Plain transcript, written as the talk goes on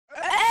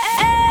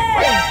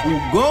Who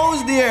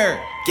goes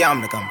there?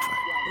 CamTheComfort.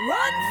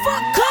 Run for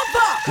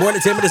cover! More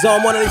entertainment is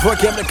on 194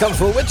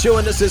 CamTheComfort with you,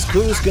 and this is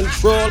Cruise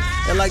Control.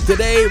 And like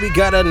today, we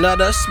got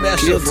another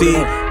specialty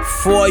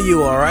for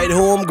you, all right?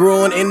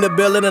 Homegrown in the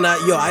building, and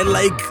I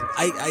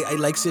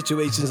like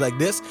situations like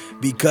this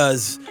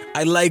because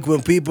I like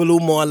when people who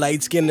more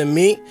light-skinned than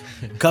me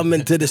come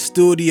into the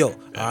studio,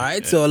 all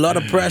right? So a lot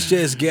of pressure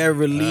is getting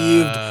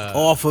relieved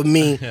off of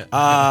me.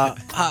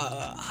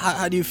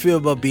 How do you feel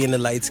about being the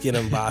light-skinned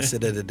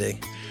ambassador today?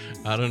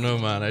 I don't know,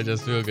 man. I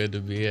just feel good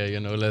to be here.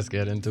 Let's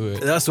get into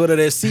it. That's what it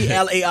is.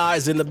 CLAR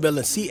is in the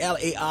building.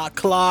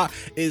 CLAR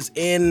is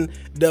in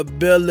the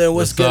building.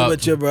 What's good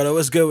with you, brother?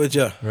 What's good with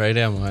you? Right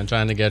there, man.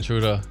 Trying to get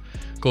through the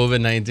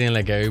COVID-19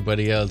 like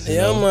everybody else. You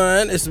know?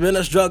 Man. It's been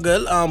a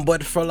struggle.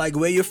 But for like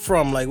where you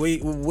from? Like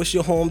what's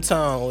your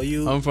hometown? Are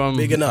you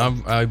big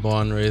enough? I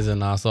born and raised in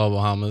Nassau,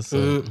 Bahamas.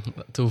 So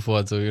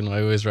 242.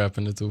 I always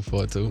rapping the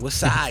 242. What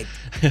side?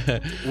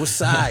 What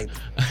side?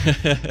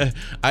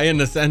 I in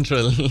the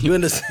central. You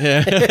in the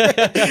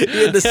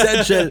you in the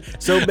central.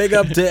 So big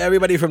up to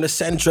everybody from the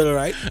central,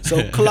 right?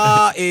 So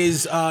CLAR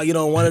is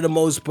one of the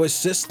most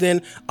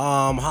persistent,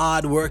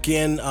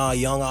 hard-working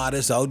young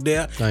artists out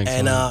there. Thanks,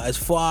 and man. as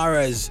far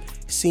as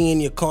seeing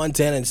your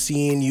content and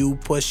seeing you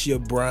push your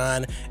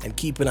brand and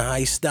keeping a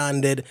high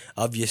standard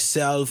of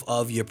yourself,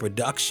 of your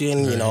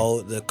production,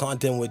 right. The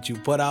content what you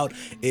put out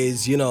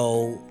is,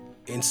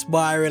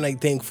 inspiring, I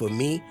think, for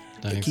me.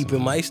 Thanks, Keeping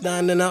man. my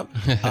standing up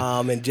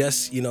and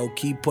just,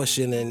 keep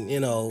pushing and,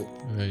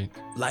 Right.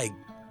 like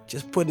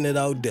just putting it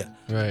out there.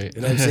 Right.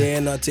 You know what I'm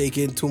saying? Not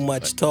taking too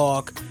much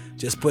talk,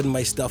 just putting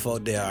my stuff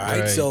out there, all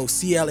right? Right. So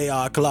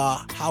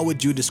CLAR, how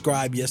would you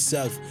describe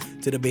yourself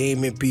to the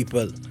Bahamian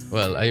people?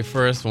 Well, I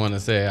first want to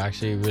say I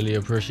actually really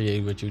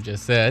appreciate what you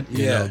just said,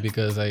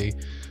 because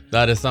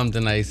that is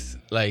something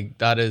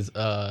that is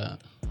a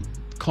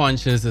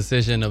conscious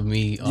decision of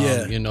me,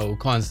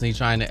 constantly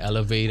trying to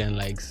elevate and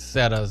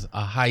set us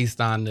a high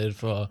standard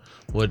for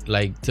what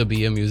to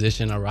be a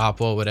musician, a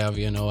rapper, or whatever,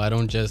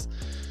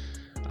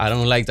 I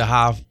don't like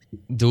to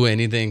do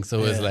anything,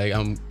 so it's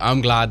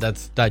I'm glad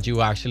that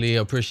you actually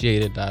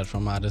appreciated that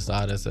from artist to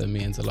artist. It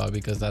means a lot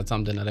because that's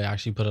something that I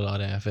actually put a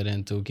lot of effort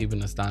into, keeping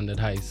the standard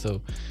high.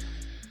 So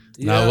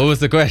now, what was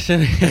the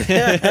question?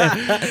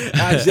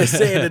 I was just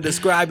saying to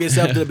describe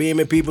yourself to the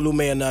Bahamian people who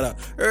may have not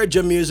heard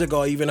your music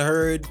or even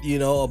heard,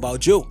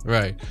 about you.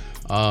 Right.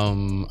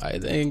 I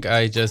think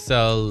I just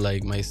tell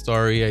my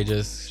story.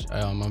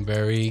 I'm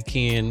very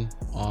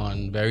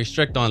very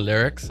strict on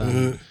lyrics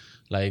and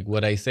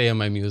what I say in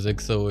my music.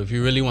 So if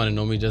you really want to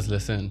know me, just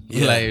listen.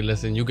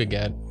 Listen, you could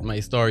get my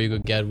story, you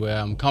could get where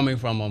I'm coming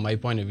from or my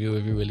point of view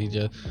if you really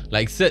just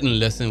sit and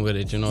listen with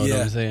it, you know what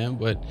I'm saying?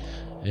 But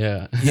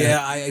yeah.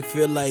 I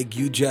feel like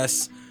you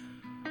just,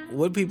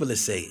 what people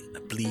say,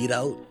 bleed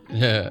out.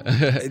 Yeah.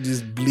 I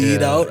just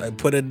bleed out. I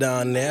put it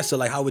down there. So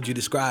how would you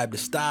describe the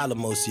style of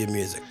most of your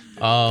music?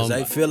 Because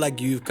I feel like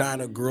you've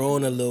kind of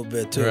grown a little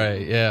bit too.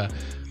 Right, yeah.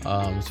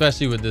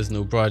 Especially with this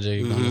new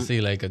project, you're gonna see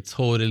a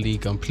totally,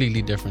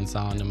 completely different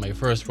sound than my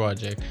first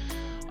project.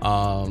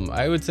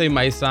 I would say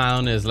my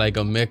sound is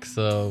a mix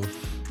of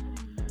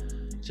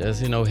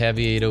just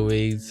heavy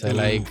 808s.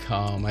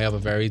 I have a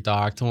very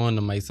dark tone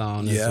in my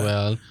sound as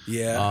well.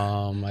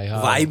 I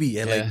have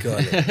vibey. I like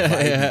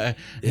vibey.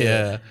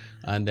 Yeah.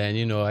 And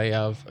then I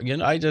have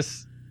I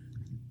just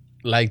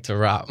like to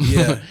rap.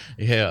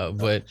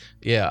 But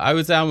I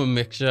would say I'm a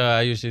mixture.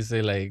 I usually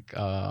say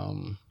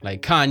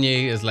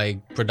Kanye is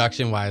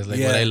production wise what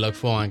I look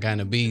for on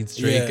kind of beats.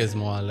 Drake is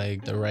more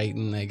the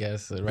writing, I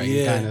guess, the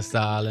writing kind of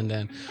style, and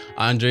then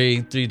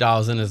Andre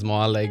 3000 is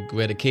more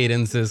where the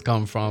cadences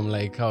come from,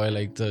 how I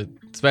like to,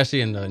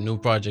 especially in the new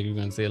project, you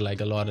can see a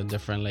lot of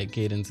different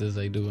cadences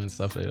I do and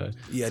stuff like that.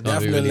 Yeah, it's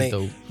definitely really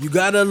dope. You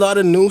got a lot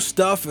of new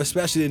stuff,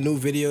 especially the new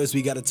videos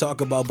we got to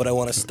talk about, but I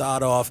want to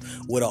start off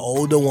with an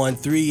older one.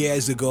 3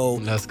 years ago,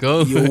 let's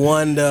go. You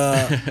won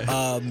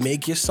the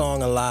Make Your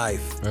Song Alive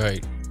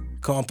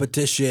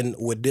competition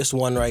with this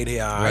one right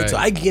here. All right, so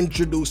I can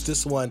introduce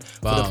this one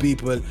for the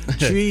people.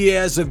 3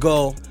 years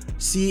ago,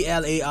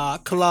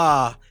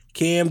 CLAR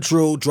came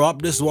true,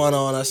 dropped this one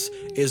on us.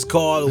 It's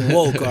called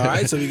Woke, all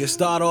right? So we can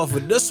start off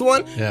with this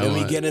one, and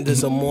we get into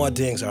some more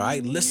things, all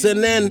right?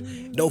 Listen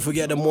in. Don't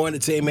forget that More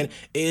Entertainment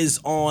is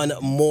on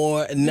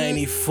More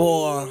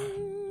 94.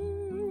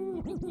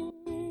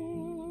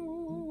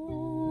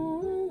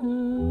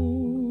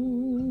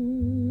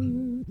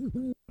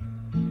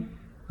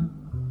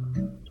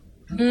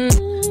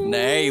 Now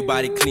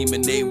everybody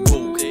claiming they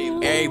woke.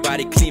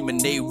 Everybody claiming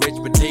they rich,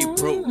 but they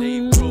broke.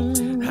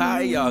 How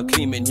y'all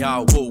claiming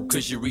y'all woke?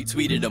 Cause you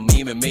retweeted a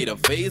meme and made a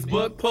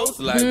Facebook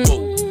post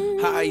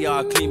whoa. How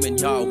y'all claiming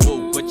y'all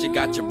woke? But you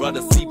got your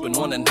brother sleeping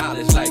on the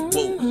knowledge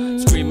whoa.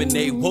 Screaming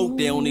they woke,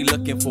 they only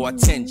looking for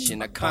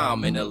attention. A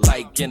comment, a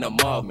like, and a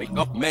mob make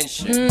up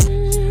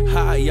mention.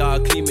 How y'all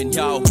claiming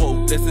y'all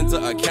woke? Listen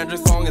to a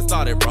Kendrick song and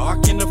started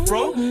rocking the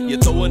fro. You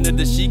throwing the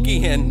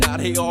dashiki and now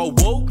they all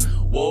woke.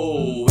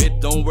 Whoa, it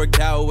don't work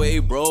that way,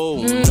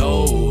 bro.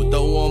 No,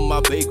 throw on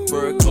my big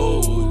fur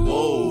coat.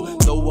 Whoa,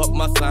 throw up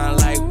my sign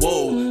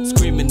whoa.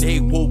 Screaming they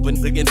woke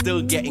and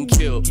still getting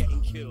killed.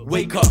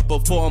 Wake up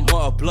before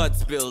more blood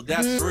spill,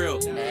 that's real.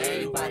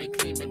 Everybody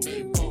claiming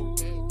they woke.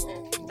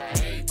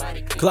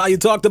 CLAR, you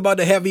talked about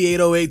the heavy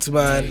 808s,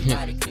 man.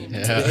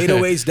 The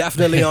 808s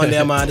definitely on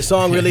there, man. The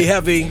song really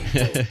heavy.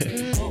 Everybody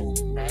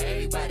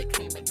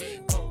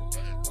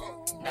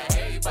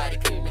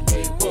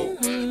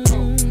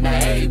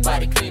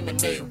claiming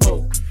they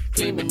woke.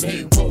 Claiming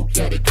they woke,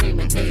 yeah, they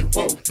claiming they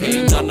woke.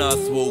 Ain't none of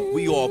us woke,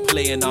 we all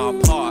playing our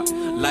part.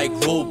 Like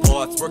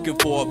robots working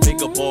for a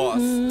bigger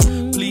boss.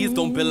 Please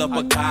don't build up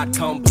a God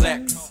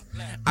complex.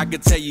 I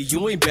can tell you,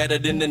 you ain't better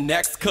than the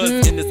next. Cause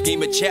in this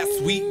game of chess,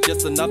 we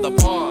just another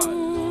pawn.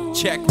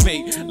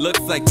 Checkmate,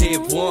 looks like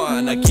they've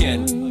won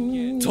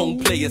again.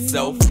 Don't play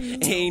yourself.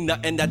 Ain't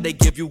nothing that they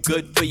give you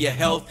good for your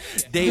health.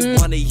 They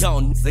want a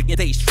young nigga,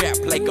 they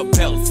strapped like a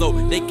belt, so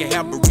they can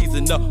have a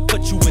reason to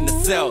put you in the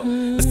cell.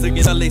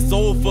 Singing till they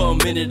sold for a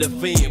minute of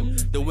fame.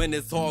 The when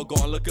it's all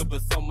gone, looking for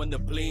someone to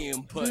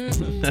blame. But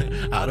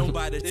I don't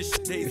buy this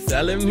shit they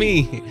selling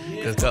me.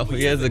 Cause a couple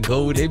years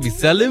ago they be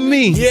selling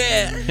me.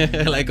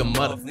 Yeah. Like a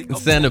mother.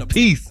 Send a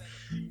piece.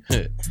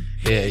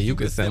 Yeah, you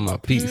can send my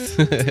piece.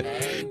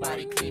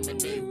 Everybody claiming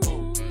they woke.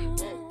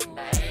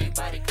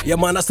 Yeah,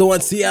 man, that's the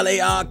one.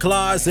 CLAR,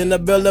 CLAR's in the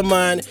building,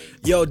 man.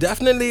 Yo,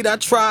 definitely that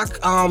track.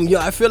 Yo,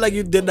 I feel like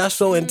you did that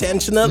so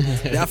intentional.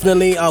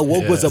 Definitely,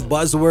 woke was a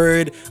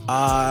buzzword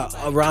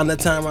around the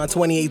time, around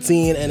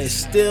 2018, and it's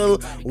still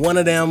one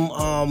of them,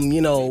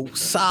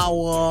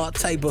 sour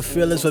type of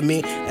feelings for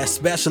me,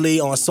 especially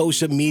on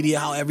social media.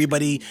 How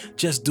everybody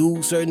just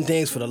do certain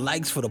things for the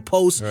likes, for the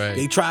posts. Right.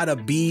 They try to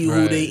be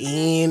who they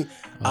ain't.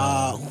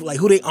 Like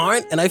who they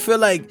aren't, and I feel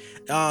like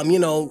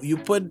you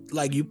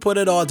put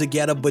it all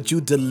together, but you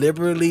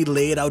deliberately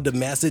laid out the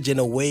message in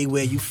a way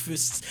where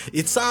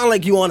it sounds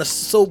like you on a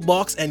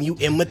soapbox and you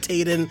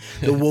imitating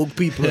the woke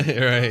people.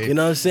 Right. You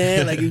know what I'm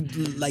saying?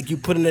 Like you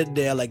putting it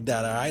there like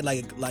that. All right.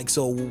 Like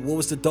so, what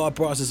was the thought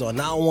process on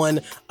that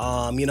one?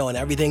 And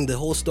everything, the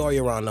whole story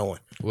around that one.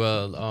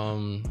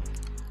 Well,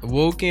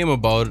 woke came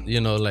about,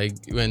 like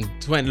when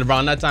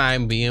around that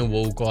time being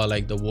woke, or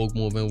like the woke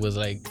movement was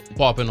like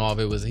popping off.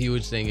 It was a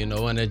huge thing,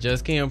 and it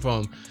just came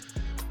from,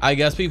 I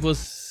guess, people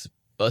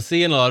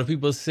seeing a lot of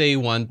people say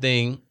one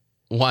thing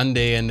one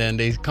day and then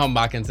they come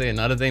back and say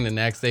another thing the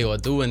next day, or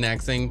do the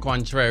next thing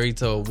contrary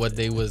to what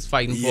they was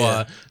fighting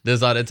for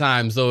this other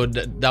time. So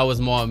that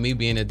was more of me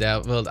being a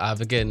devil's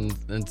advocate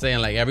and saying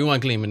like everyone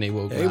claiming they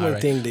woke. Everyone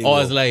think they or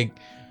woke. it's like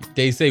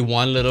they say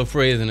one little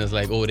phrase and it's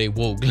like, oh, they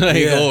woke.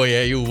 Like, oh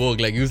yeah, you woke.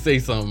 Like you say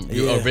something,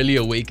 you are really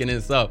awakening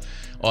stuff.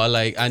 Or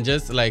like, and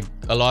just like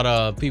a lot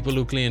of people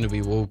who claim to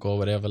be woke or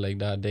whatever like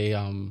that, they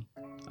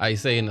I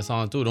say in the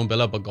song too, don't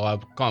build up a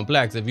God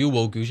complex. If you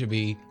woke, you should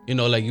be,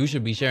 you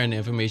should be sharing the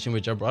information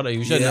with your brother.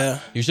 You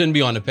shouldn't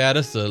be on the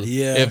pedestal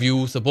if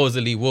you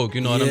supposedly woke.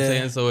 You know what I'm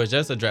saying? So it's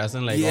just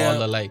addressing like all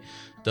the like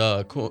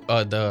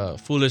the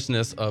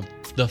foolishness of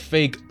the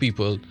fake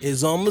people.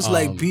 It's almost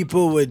like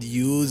people would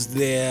use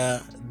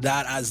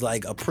that as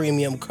like a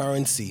premium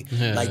currency.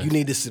 Like you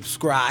need to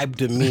subscribe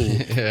to me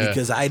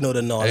because I know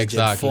the knowledge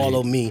and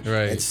follow me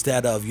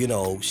instead of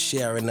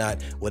sharing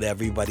that with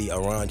everybody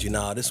around you.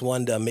 Now this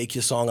one, the Make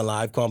Your Song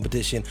Alive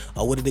competition,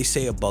 what did they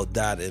say about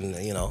that in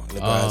the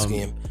grand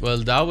scheme? Well,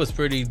 that was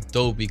pretty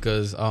dope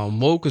because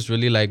Moke was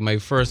really like my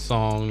first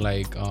song.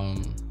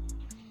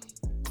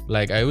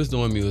 Like I was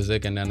doing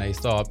music and then I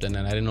stopped and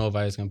then I didn't know if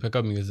I was gonna pick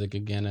up music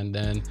again. And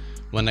then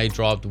when I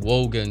dropped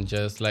Woke and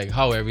just like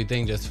how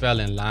everything just fell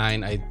in line,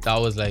 that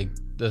was like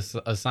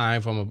a sign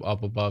from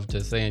up above,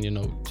 just saying,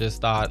 just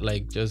start,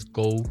 like just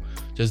go,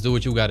 just do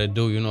what you gotta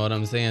do. You know what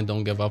I'm saying?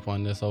 Don't give up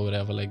on this or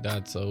whatever like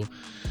that. So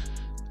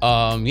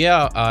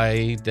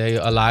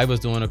Alive was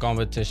doing a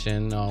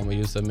competition where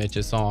you submit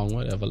your song,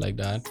 whatever like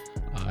that.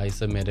 I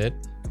submitted.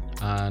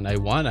 And I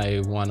won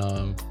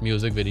a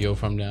music video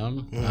from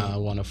them. I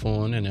won a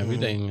phone and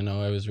everything.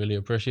 I was really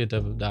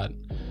appreciative of that.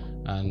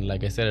 And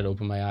like I said, it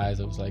opened my eyes.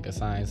 It was like a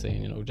sign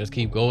saying, just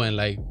keep going.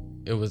 Like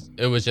it was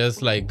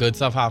just like good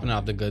stuff happening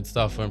after good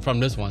stuff from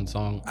this one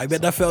song. I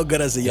bet that felt good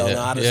as a young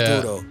artist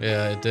too, though.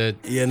 Yeah, it did.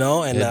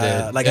 And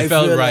it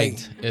felt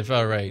right. It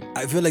felt right.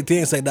 I feel like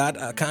things like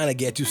that kind of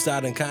get you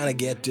started and kind of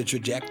get the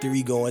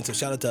trajectory going. So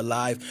shout out to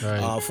Alive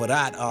for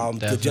that.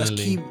 To just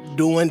keep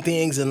doing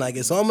things, and like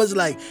it's almost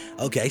like,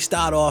 okay, I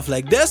start off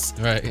like this.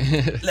 Right.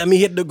 Let me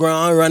hit the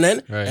ground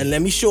running, and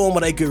let me show them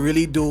what I could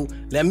really do.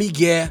 Let me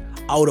get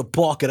out of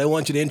pocket. I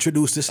want you to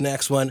introduce this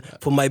next one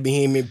for my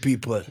Bahamian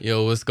people.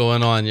 Yo, what's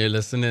going on? You're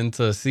listening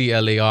to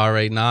CLAR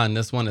right now, and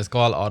this one is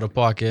called Out of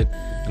Pocket,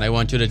 and I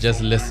want you to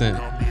just listen.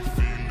 Give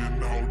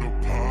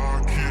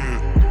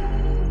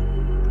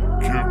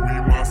me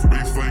my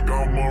space like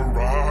I'm a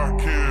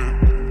rocket.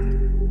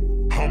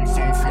 I'm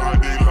so fly,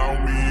 they allow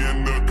me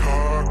in the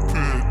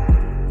cockpit.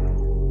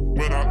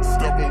 When I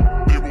step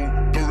up, they will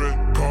the red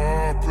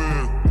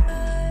carpet.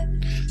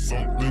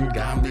 Something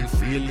got me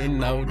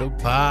feeling out of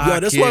pocket. Yo,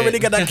 this one really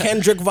got that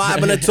Kendrick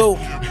vibe in it too.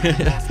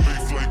 My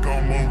space like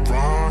I'm a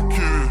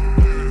rocket.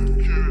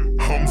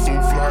 I'm so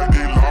fly,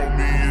 they allow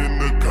me in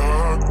the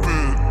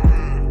cockpit.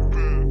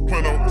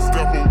 When I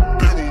step up,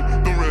 they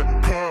will the red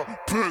carpet.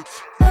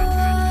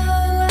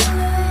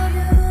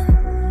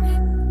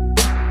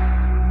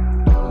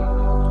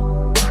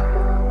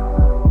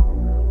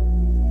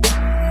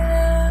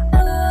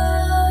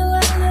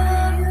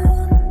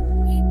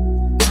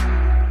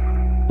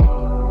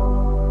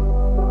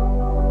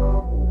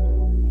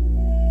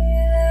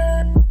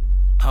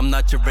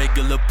 not your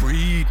regular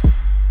breed.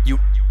 You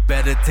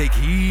better take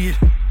heed.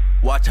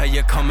 Watch how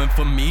you're coming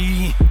for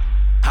me.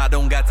 I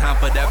don't got time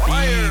for that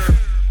beef.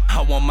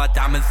 I want my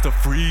diamonds to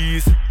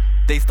freeze.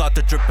 They start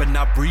to drip and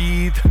I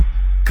breathe.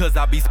 Cause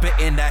I be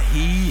spitting that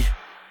heat.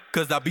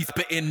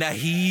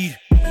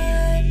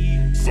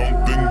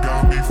 Something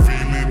got me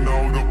feeling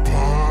out of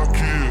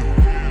pocket.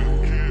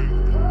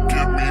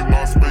 Give me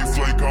my space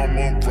like I'm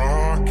a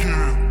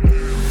rocket.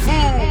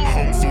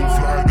 I'm so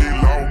fly, they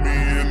allow me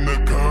in the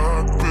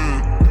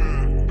cockpit.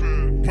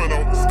 When I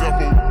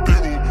step up, they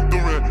will the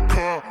red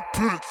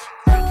carpet.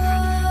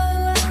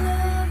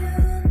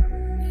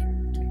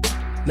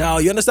 Now,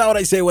 you understand what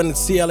I say when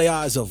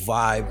CLAR is a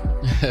vibe?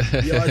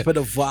 You always put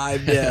a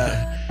vibe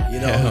there. You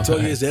know,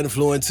 talking his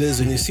influences,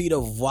 and you see the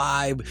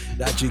vibe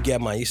that you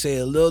get, man. You say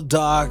a little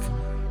dark,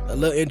 a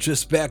little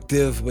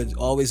introspective, but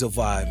always a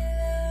vibe.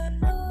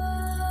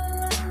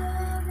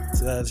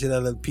 See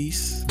that little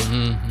piece?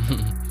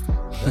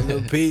 That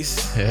little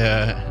piece?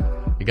 Yeah.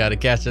 You gotta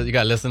catch it. You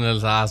gotta listen to the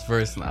last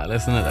verse. Nah,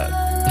 listen to that.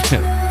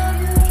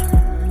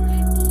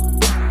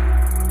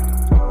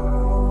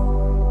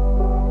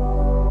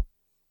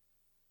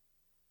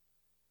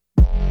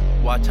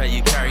 Watch how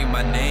you carry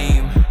my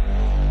name,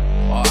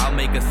 or I'll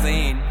make a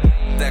scene.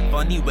 That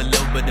funny with a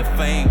little bit of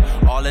fame.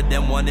 All of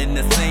them one in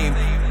the same.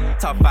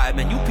 Top 5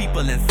 and you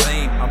people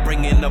insane. I'm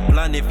bringing the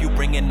blunt if you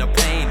bringing the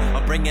pain.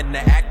 I'm bringing the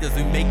actors,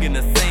 we making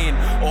the scene.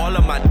 All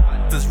of my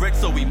is rich,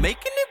 so we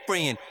making it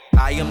rain.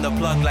 I am the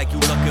plug like you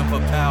looking for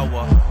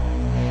power.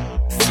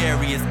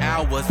 Scariest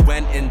hours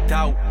when in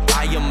doubt.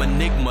 I am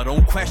enigma,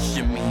 don't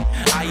question me.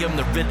 I am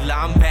the Riddler,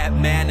 I'm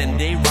Batman and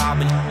they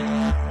Robin.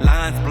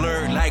 Lines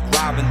blurred like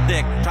Robin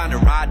Thicke. Trying to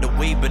ride the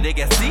wave, but they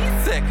get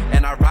seasick.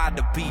 And I ride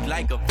the beat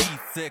like a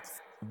V6.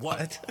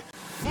 What?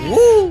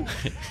 Woo!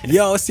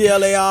 Yo,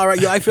 CLAR, right?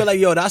 Yo, I feel like,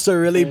 yo, that's a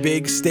really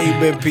big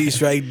statement piece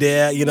right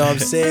there. You know what I'm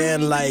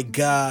saying? Like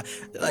to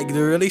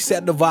really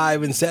set the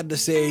vibe and set to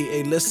say,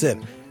 hey,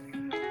 listen,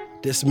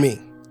 this me.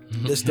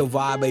 This the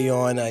vibe I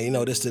on,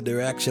 this the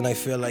direction I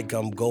feel like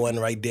I'm going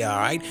right there, all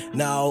right?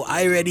 Now,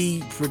 I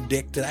already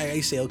predicted, I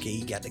say, okay,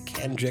 you got the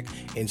Kendrick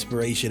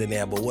inspiration in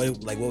there, but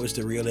what was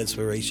the real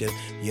inspiration,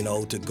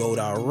 to go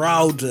that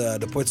route,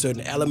 to put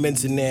certain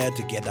elements in there,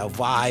 to get that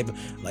vibe?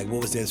 Like,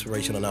 what was the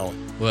inspiration on that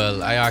one?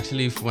 Well, I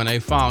actually, when I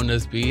found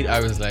this beat,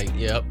 I was like,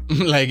 yep.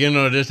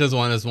 This is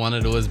one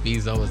of those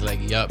beats I was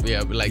like, yep.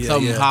 Like,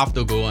 something have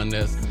to go on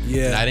this.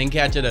 Yeah. And I didn't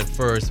catch it at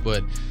first,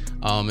 but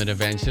and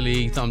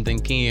eventually something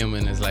came,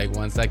 and it's like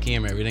once that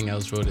came, everything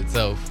else wrote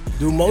itself.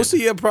 Do most of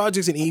your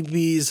projects and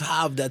EPs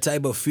have that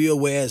type of feel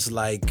where it's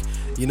like,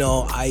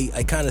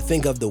 I kind of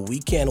think of The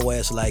Weeknd where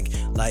it's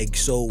like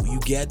so you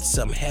get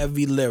some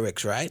heavy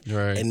lyrics, right?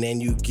 Right. And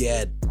then you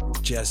get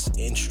just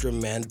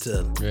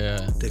instrumental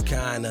to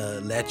kind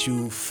of let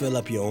you fill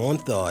up your own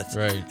thoughts,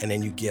 right? And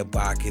then you get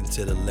back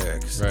into the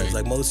lyrics. Right. It's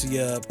like most of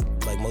your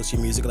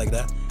music like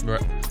that.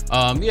 Right.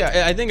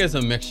 I think it's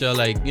a mixture.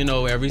 Like,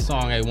 every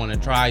song I want to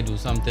try do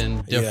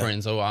something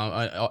different. So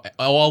I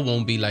all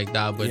won't be like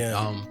that, but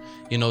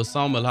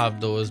some will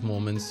have those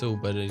moments too.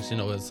 But it's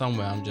it's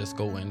somewhere I'm just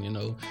going,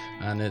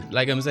 and it,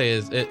 like I'm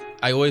saying,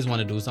 I always want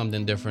to do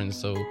something different.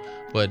 So,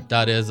 but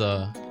that is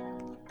a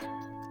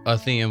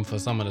theme for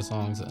some of the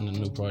songs in the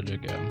new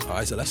project. Yeah. All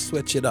right, so let's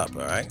switch it up.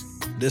 All right,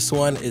 this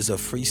one is a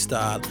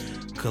freestyle.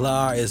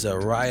 CLAR is a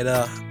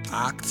writer,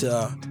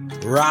 actor,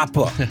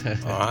 rapper.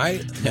 All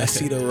right, let's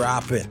see the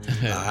rapping.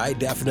 All right,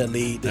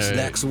 definitely. This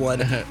next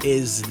one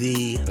is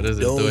the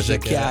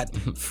Doja Cat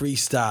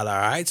freestyle.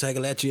 All right, so I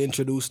can let you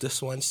introduce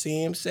this one.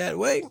 Seem said,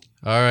 wait.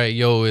 All right,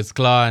 yo, it's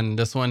CLAR, and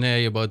this one here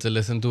you're about to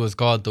listen to is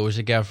called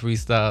Doja Cat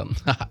freestyle.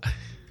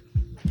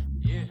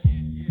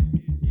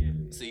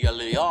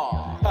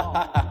 CLAR.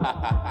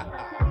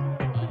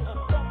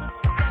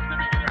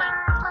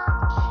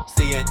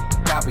 See it,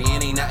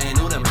 copying ain't nothing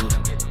new to me.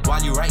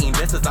 While you writing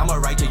verses, I'ma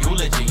write your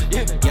eulogy.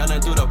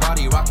 Yelling through the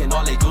body, rocking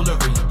all they jewelry.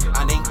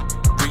 I ain't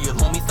real,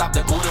 homie, stop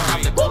the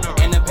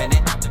goonery.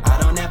 Independent, I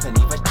don't ever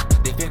need a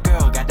shit. If your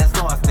girl got that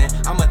sauce, then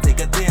I'ma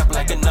take a dip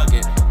like a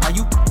nugget. Are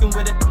you f***ing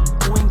with it?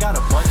 Who ain't got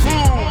a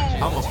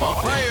budget? I'm a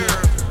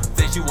buffet.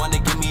 Says you wanna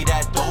give me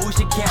that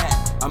Doja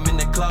Cat. I'm in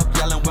the club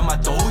yelling where my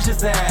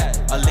Doja's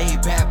at. A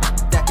laid back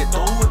that can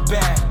throw it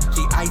back.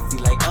 She icy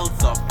like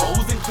Elsa,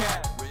 frozen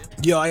cat.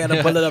 Yo, I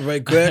gotta pull it up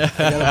right quick.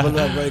 That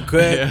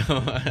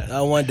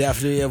one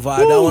definitely a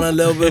vibe. That one a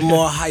little bit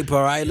more hype,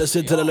 all right?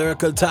 Listen to the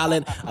lyrical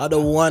talent of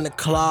the one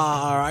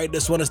CLAR, all right?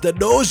 This one is the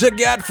Doja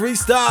Cat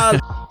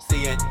freestyle.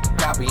 See it,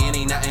 copying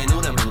ain't nothing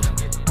new to me.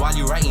 While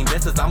you writing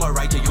verses, I'ma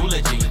write your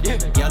eulogy.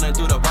 Yelling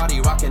through the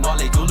body, rocking all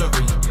they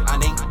jewelry. I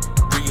ain't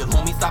real,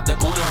 homie, stop the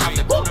goonery.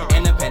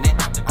 Independent,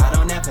 I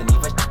don't ever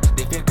need a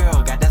shit. If your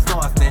girl got that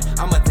sauce, then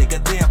I'ma take a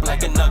dip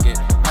like a nugget.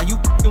 Are you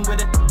f***ing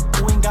with it?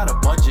 Who ain't got a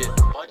budget?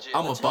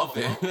 I'm above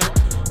it.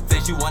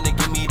 Says you wanna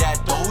give me that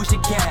Doja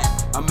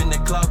Cat. I'm in the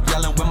club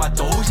yelling where my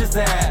Doja's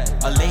at.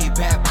 A laid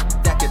back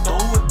that can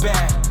throw it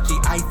back. She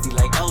icy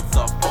like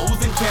Elsa,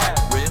 frozen cat.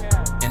 Real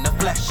in the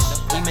flesh,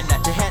 aiming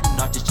at your head,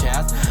 not your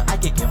chest. I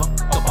can give a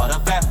f*** about a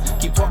vest.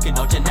 Keep talking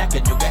out your neck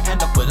and you can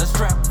end up with a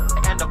strap.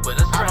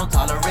 I don't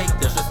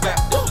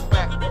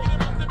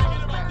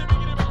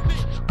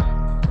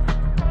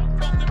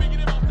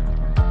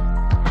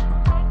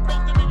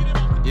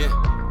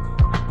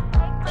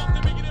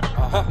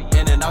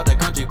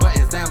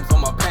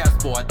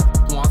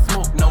airport. Want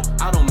smoke? No,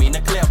 I don't mean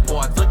the clear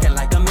ports. Looking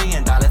like $1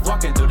 million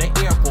walking through the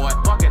airport.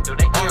 Walking through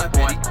the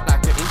airport. I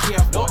couldn't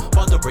care for.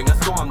 About to bring a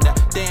storm that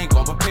they ain't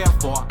gonna prepare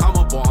for. I'm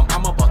a bomb,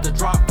 I'm about to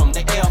drop from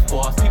the Air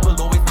Force. People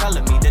always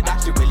telling me that I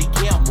should really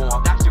care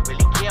more. That should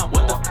really care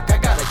more. What the fuck I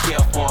gotta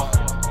care for?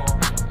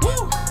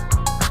 Woo!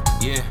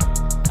 Yeah.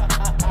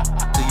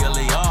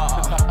 CLAR.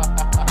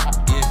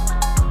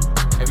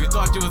 Yeah. If you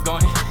thought you was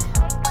going,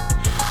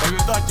 if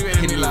you thought you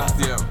hated me last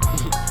year,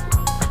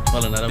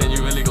 then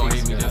you really gonna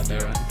hate me just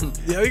there.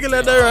 Yeah, we can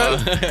let that run.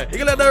 You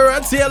can let that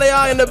run.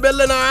 CLAR in the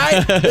building,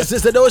 alright? This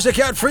is the Doja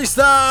Cat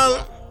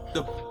freestyle.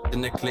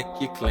 In the click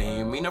you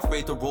claim, ain't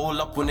afraid to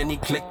roll up when any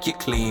click you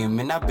claim.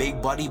 In that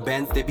big body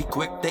Benz, they be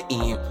quick to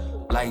aim.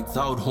 Lights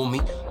out,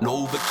 homie,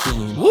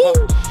 Novocaine. Woo!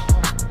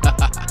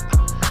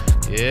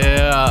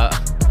 Yeah.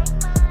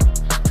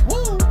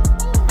 Woo!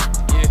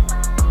 Yeah.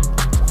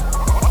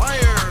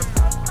 Fire!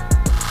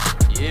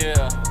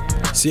 Yeah.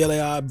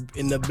 CLAR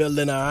in the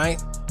building, alright?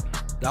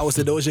 That was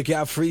the Doja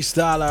Cat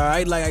freestyle,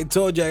 alright? Like I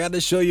told you, I got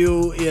to show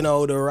you,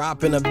 the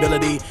rapping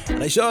ability.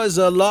 And I sure there's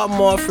a lot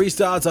more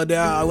freestyles out there.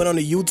 I went on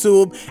the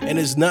YouTube, and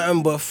it's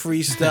nothing but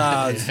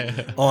freestyles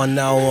on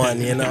that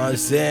one. You know what I'm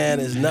saying?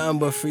 It's nothing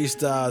but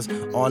freestyles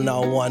on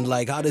that one.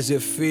 Like, how does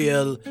it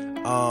feel, the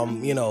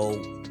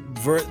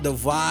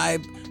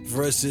vibe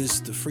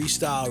versus the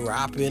freestyle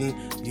rapping?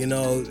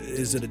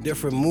 Is it a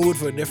different mood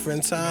for a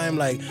different time?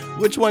 Like,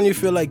 which one you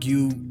feel like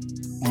you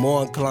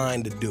more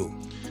inclined to do?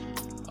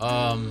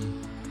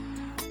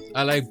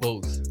 I like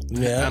both.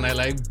 Yeah. And I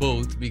like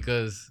both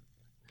because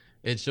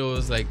it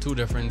shows like two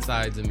different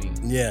sides of me.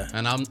 Yeah.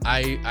 And I'm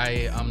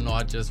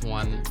not just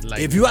one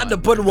like if you had to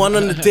put one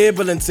on the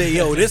table and say,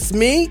 yo, this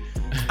me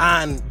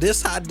and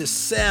this had to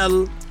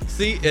sell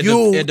to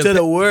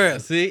the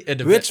world. See, it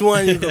depends. Which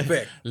one you gonna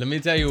pick? Let me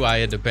tell you why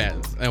it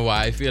depends and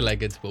why I feel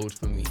like it's both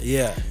for me.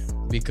 Yeah.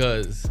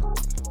 Because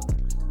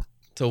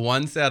to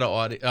one set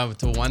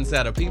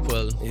of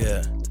people,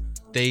 yeah,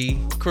 they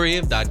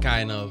crave that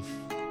kind of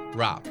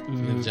rap.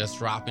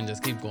 Just rap and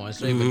just keep going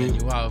straight. But then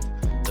you have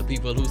the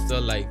people who still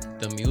like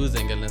the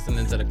music and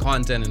listening to the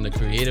content and the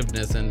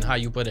creativeness and how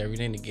you put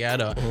everything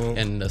together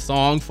in the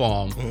song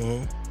form.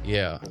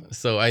 Yeah,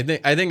 so I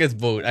think it's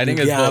both. I think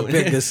it's both.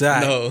 Pick the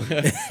side. No,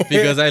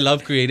 because I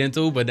love creating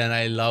too, but then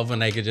I love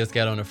when I could just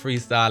get on a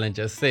freestyle and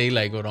just say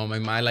like what on my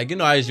mind. Like,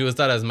 I use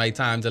that as my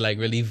time to like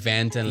really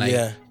vent and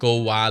like go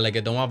wild. Like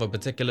I don't have a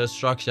particular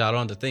structure. I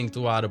don't have to think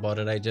too hard about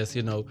it. I just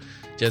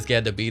just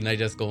get the beat and I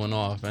just going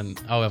off and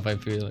however I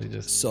feel. I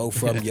just. So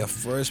from your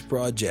first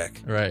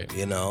project, right?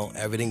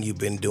 Everything you've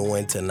been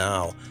doing to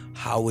now,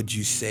 how would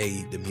you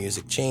say the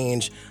music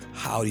changed?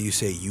 How do you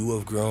say you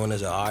have grown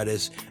as an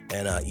artist,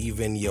 and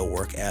even your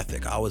work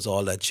ethic? How has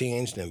all that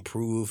changed and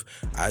improved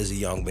as a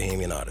young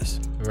Bahamian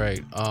artist?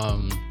 Right.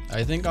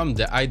 I think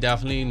I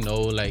definitely know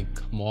like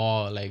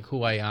more like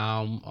who I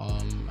am.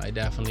 I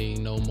definitely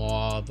know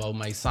more about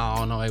my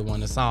sound, how I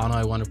want to sound, how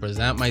I want to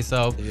present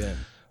myself. Yeah.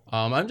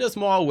 I'm just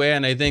more aware,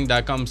 and I think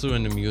that comes through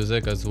in the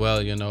music as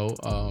well.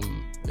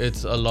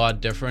 It's a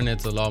lot different.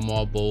 It's a lot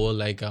more bold.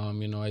 Like,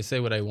 I say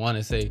what I want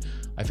to say.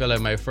 I feel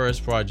like my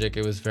first project,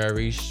 it was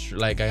very,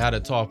 I had a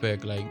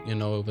topic, like, it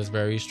was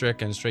very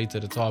strict and straight to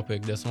the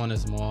topic. This one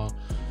is more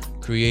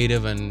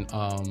creative and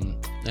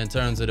in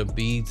terms of the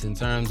beats, in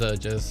terms of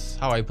just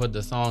how I put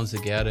the songs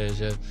together. It's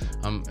just,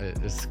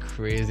 it's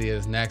crazy.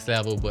 It's next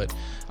level. But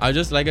I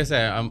just, like I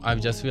said, I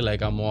just feel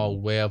like I'm more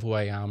aware of who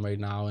I am right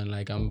now. And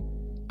like,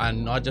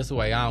 and not just who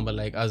I am, but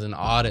like as an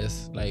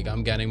artist, like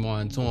I'm getting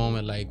more in tune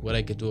with like what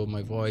I could do with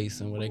my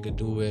voice and what I could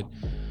do with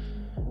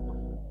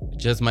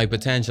just my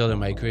potential and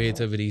my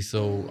creativity.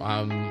 So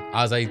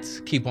as I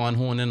keep on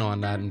honing on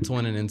that and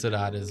tuning into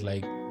that, is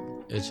like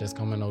it's just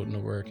coming out in the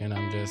work, and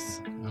I'm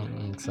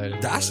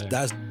excited.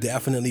 That's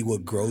definitely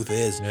what growth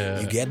is. Yeah.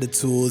 You get the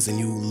tools and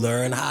you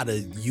learn how to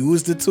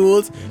use the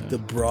tools to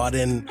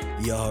broaden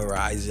your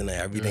horizon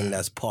and everything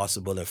that's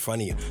possible in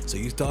front of you. So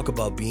you talk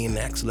about being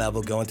next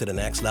level, going to the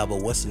next level.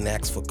 What's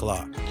next for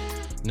CLAR?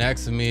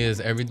 Next to me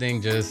is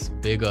everything just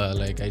bigger.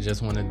 Like I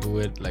just want to do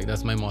it. Like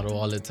that's my motto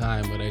all the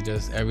time. But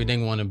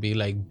everything want to be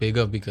like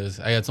bigger because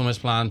I had so much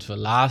plans for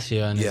last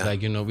year, and it's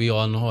like we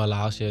all know how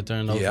last year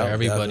turned out for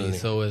everybody. Definitely.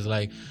 So it's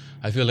like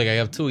I feel like I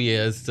have 2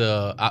 years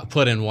to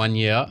put in 1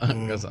 year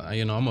because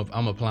I'm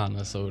a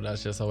planner, so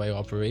that's just how I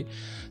operate.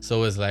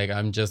 So it's like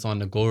I'm just on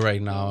the go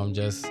right now. I'm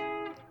just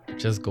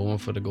going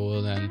for the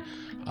goal, and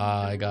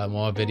I got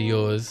more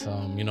videos.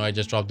 I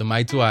just dropped the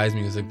My Two Eyes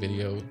music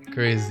video.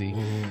 Crazy.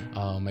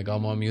 I got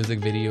more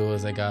music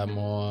videos. I got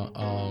more,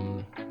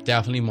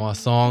 definitely more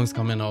songs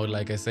coming out.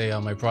 Like I say,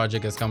 my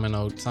project is coming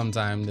out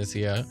sometime this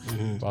year,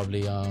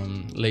 probably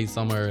late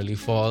summer, early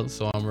fall.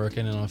 So I'm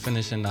working on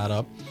finishing that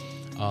up.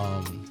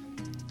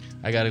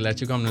 I gotta let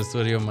you come to the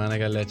studio, man. I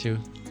gotta let you,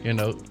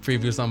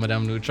 preview some of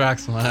them new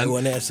tracks, man. I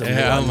want to have some new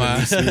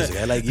unreleased music.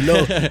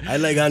 I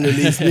like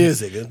unreleased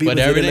music. And people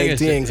say like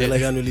things. I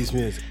like unreleased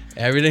music.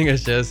 Everything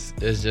is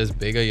just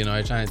bigger,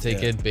 I try to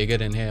take it bigger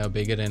than here,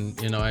 bigger than,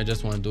 I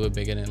just want to do it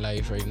bigger than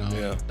life right now.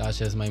 Yeah. That's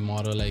just my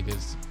motto. Like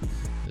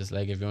it's Just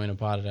like if you're in a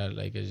part of that,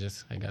 like it's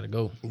just I gotta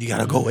go. You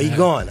gotta go. Where you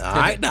going? All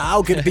right. Now,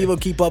 how can people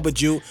keep up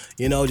with you?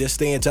 You know, just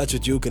stay in touch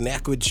with you,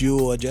 connect with you,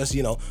 or just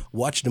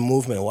watch the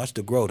movement, watch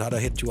the growth. How to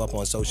hit you up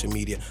on social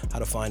media? How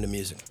to find the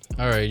music?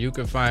 All right, you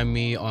can find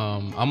me.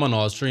 I'm on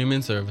all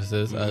streaming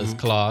services as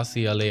CLAR,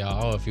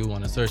 CLAR. Or if you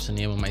want to search the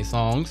name of my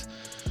songs,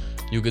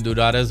 you could do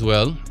that as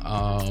well.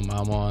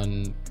 I'm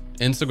on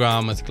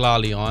Instagram as CLAR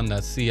Leon.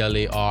 That's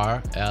CLARLEON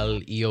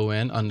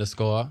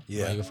 _.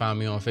 Yeah. You can find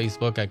me on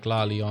Facebook at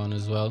CLAR Leon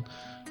as well.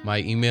 My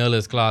email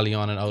is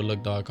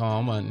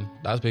clarleon@outlook.com, and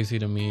that's basically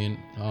the main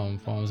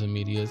forms and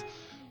medias.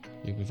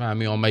 You can find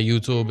me on my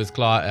YouTube. It's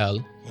CLAR L.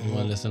 You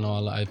want to listen to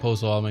I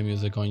post all my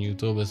music on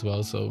YouTube as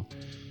well. So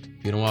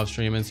if you don't have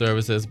streaming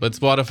services, but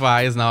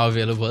Spotify is now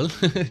available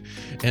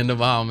in the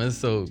Bahamas.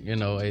 So,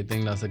 I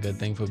think that's a good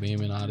thing for being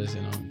an artist,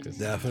 'cause,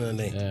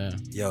 Definitely. Yeah.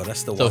 Yo,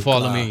 that's the one. So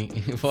follow CLAR. me.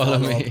 Follow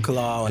me.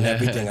 CLAR and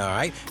everything, all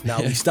right? Now,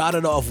 we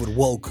started off with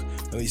Woke,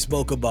 and we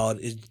spoke about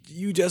it.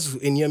 You just,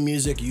 in your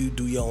music, you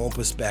do your own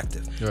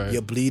perspective. Right.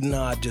 Your bleeding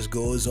heart just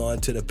goes on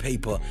to the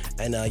paper,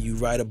 and you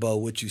write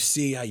about what you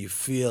see, how you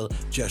feel,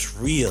 just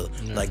real,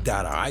 like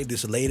that, all right?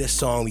 This latest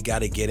song we got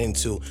to get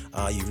into.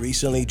 You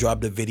recently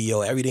dropped a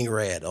video, Everything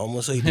Red.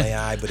 Almost hit my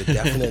eye, but it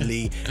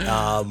definitely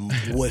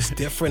was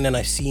different than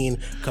I seen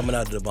coming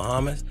out of the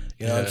Bahamas.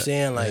 You know what I'm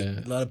saying? Like,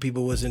 a lot of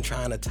people wasn't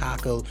trying to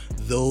tackle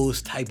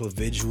those type of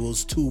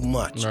visuals too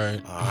much.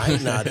 Right. All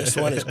right. Now, this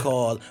one is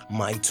called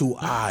My Two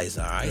Eyes.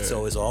 All right.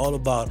 So it's all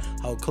about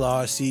how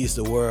CLAR sees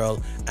the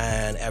world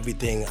and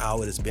everything,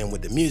 how it has been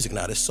with the music.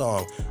 Now, this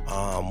song,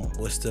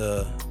 what's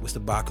the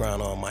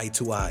background on My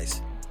Two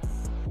Eyes?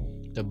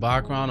 The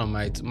background on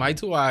My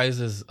Two Eyes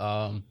is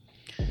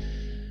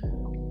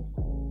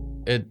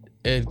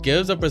it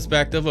gives a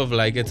perspective of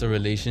like it's a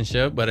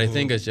relationship, but I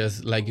think it's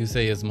just like you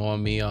say, it's more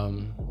me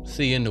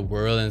seeing the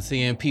world and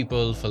seeing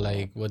people for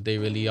like what they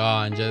really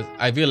are, and just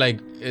I feel like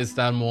it's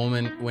that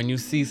moment when you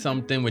see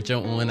something with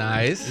your own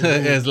eyes.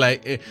 It's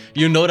like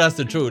that's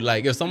the truth.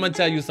 Like if someone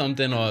tell you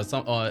something or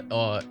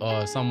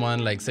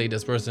someone like say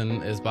this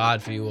person is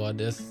bad for you or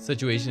this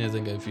situation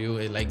isn't good for you,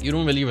 like you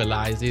don't really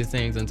realize these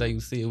things until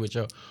you see it with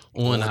your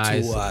own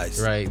eyes. Two eyes.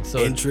 Right. So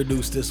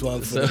introduce this one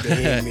for the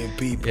Bahamian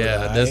people.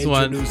 Yeah, this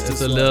one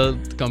it's a little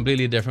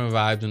completely different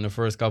vibe than the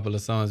first couple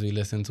of songs we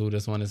listened to.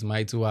 This one is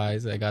My Two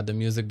Eyes. I got the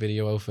music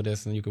video out for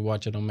this, and you can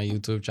watch it on my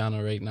YouTube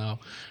channel right now.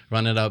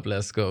 Run it up,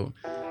 let's go.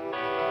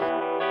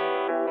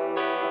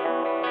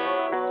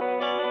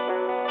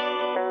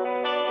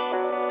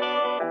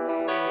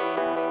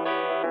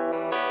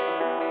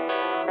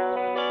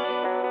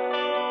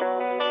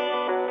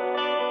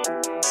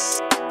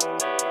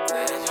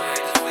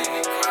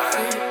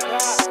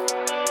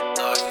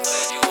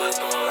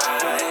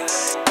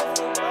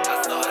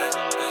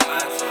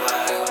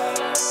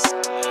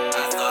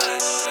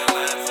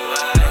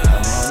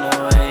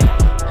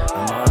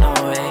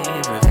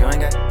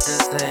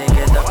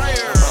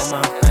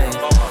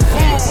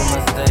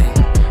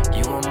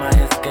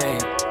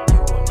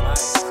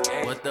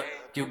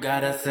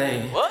 Gotta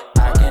say,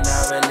 I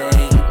cannot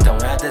relate.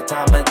 Don't have the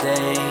time of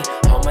day.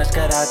 How much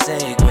could I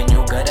take when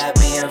you good at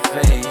being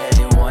fake? Yeah,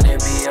 you wanna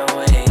be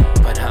away,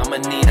 but I'ma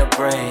need a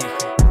break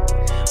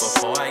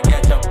before I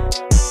get your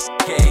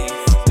case.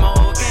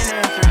 Smoking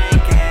and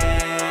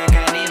drinking,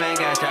 can't even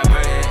catch a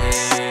break.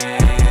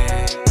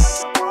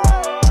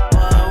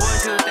 What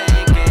was you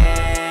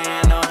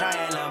thinking? Don't try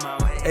and love my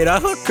way. Hey,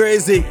 that hook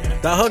crazy.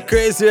 That hook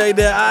crazy right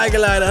there. I ain't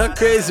gonna lie, that hook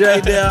crazy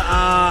right there.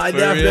 I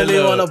definitely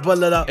want to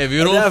pull it up. If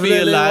you don't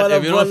feel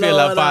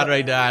that part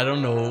right there, I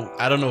don't know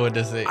what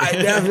to say. I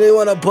definitely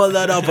want to pull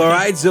that up. All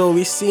right, so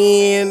we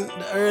seeing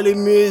the early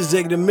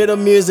music, the middle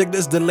music.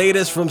 This is the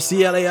latest from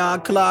CLAR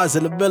Claus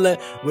in the building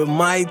with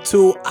My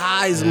Two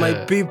Eyes. My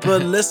people,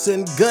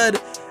 listen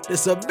good.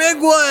 It's a big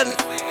one.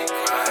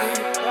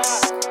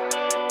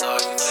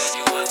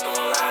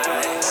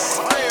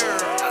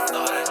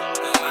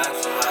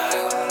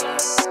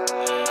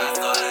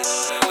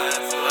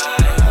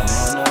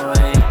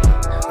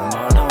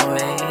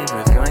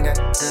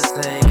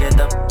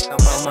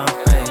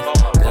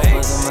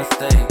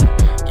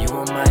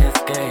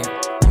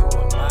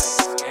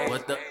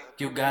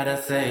 You gotta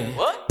say,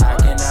 I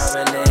cannot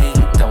relate.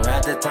 Don't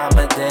have the time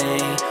of day.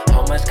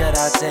 How much could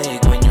I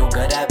take when you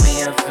good at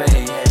being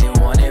fake? Yeah, you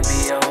wanna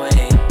be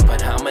away,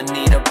 but I'ma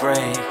need a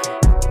break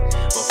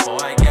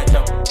before I get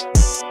your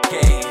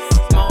case.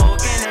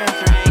 Smoking and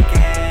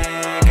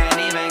drinking, can't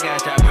even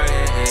catch a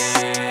break.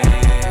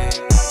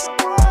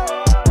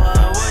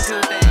 What was you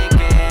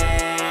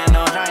thinking?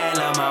 Don't try and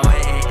love my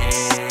way.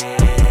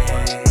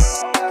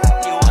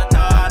 You would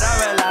thought I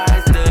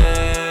realized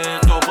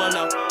this. Go pull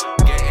up.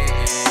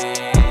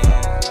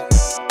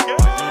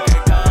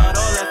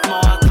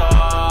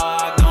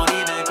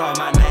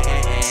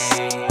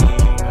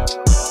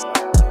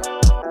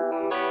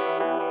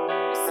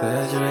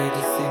 Said you hate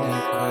to see me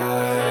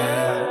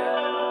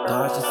cry.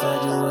 Thought you said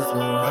you was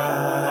gon'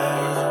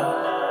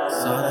 ride.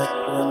 Saw that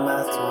with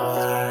my two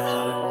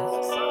eyes.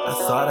 I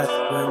saw that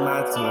with my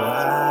two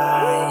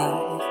eyes.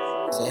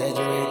 Said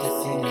you hate to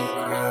see me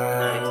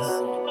cry.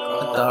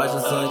 thought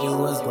you said you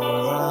was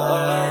gon'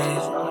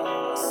 rise.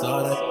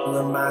 Saw that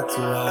with my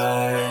two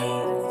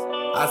eyes.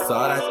 I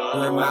saw that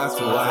with my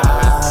two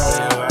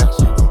eyes.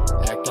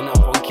 Acting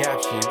up on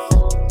captions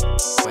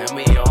when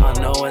we all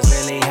know what's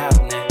really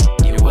happening.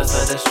 You was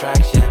a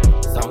distraction,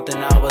 something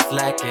I was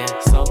lacking.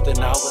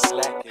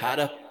 How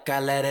the fuck I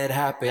let it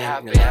happen?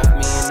 You left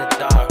me in the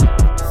dark,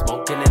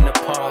 smoking in the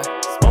park,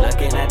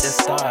 looking at the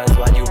stars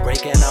while you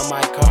breaking on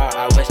my car.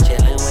 I was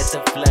chilling with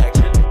the flex,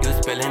 you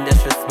spilling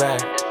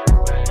disrespect.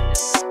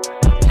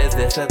 Is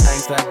this a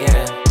thanks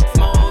again?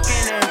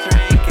 Smoking and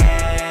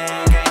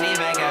drinking, can't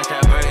even catch a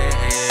break.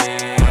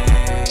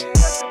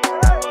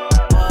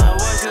 What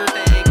was you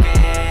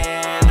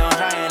thinking? Don't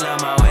try and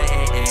love my way.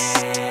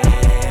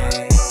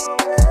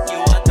 You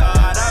would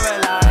thought I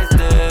realized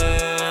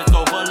this, so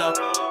full of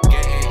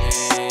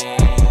game.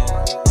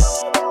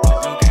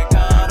 You can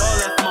cut all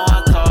the small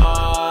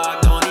talk,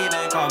 don't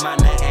even call my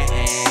name.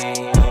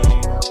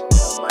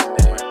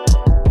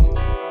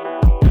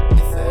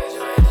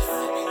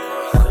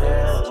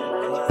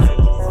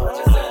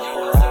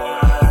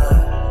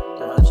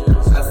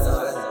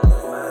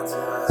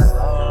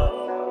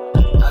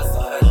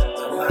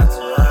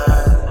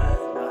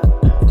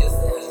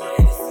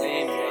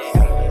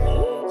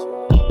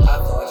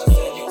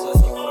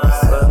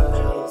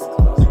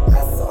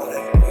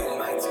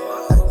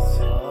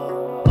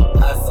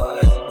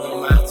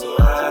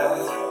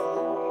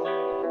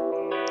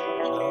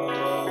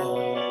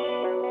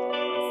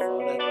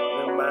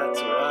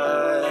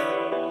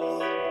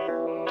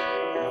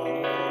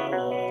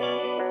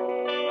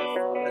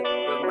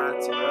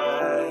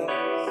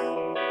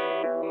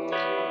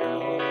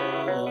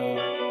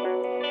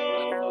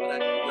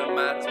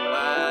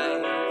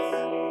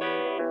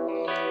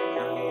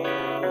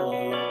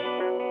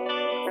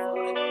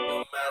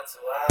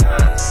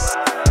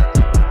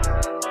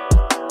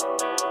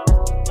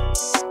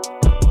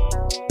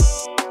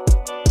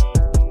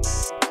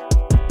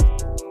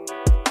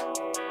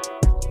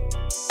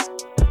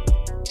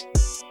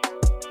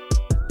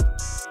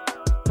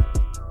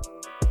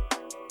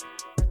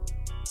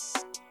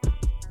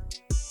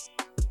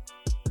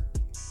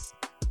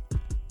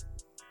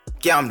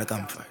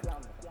 CamTheComfort.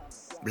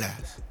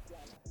 Bless.